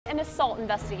An assault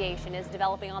investigation is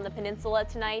developing on the peninsula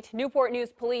tonight. Newport News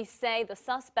police say the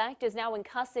suspect is now in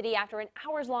custody after an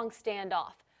hours-long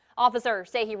standoff. Officers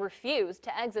say he refused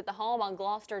to exit the home on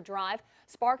Gloucester Drive,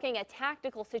 sparking a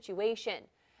tactical situation.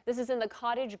 This is in the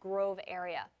Cottage Grove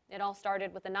area. It all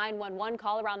started with a 911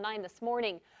 call around 9 this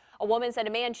morning. A woman said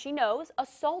a man she knows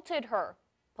assaulted her.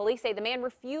 Police say the man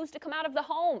refused to come out of the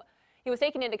home. He was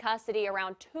taken into custody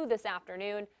around 2 this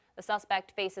afternoon. The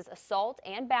suspect faces assault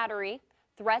and battery,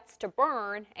 threats to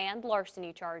burn, and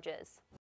larceny charges.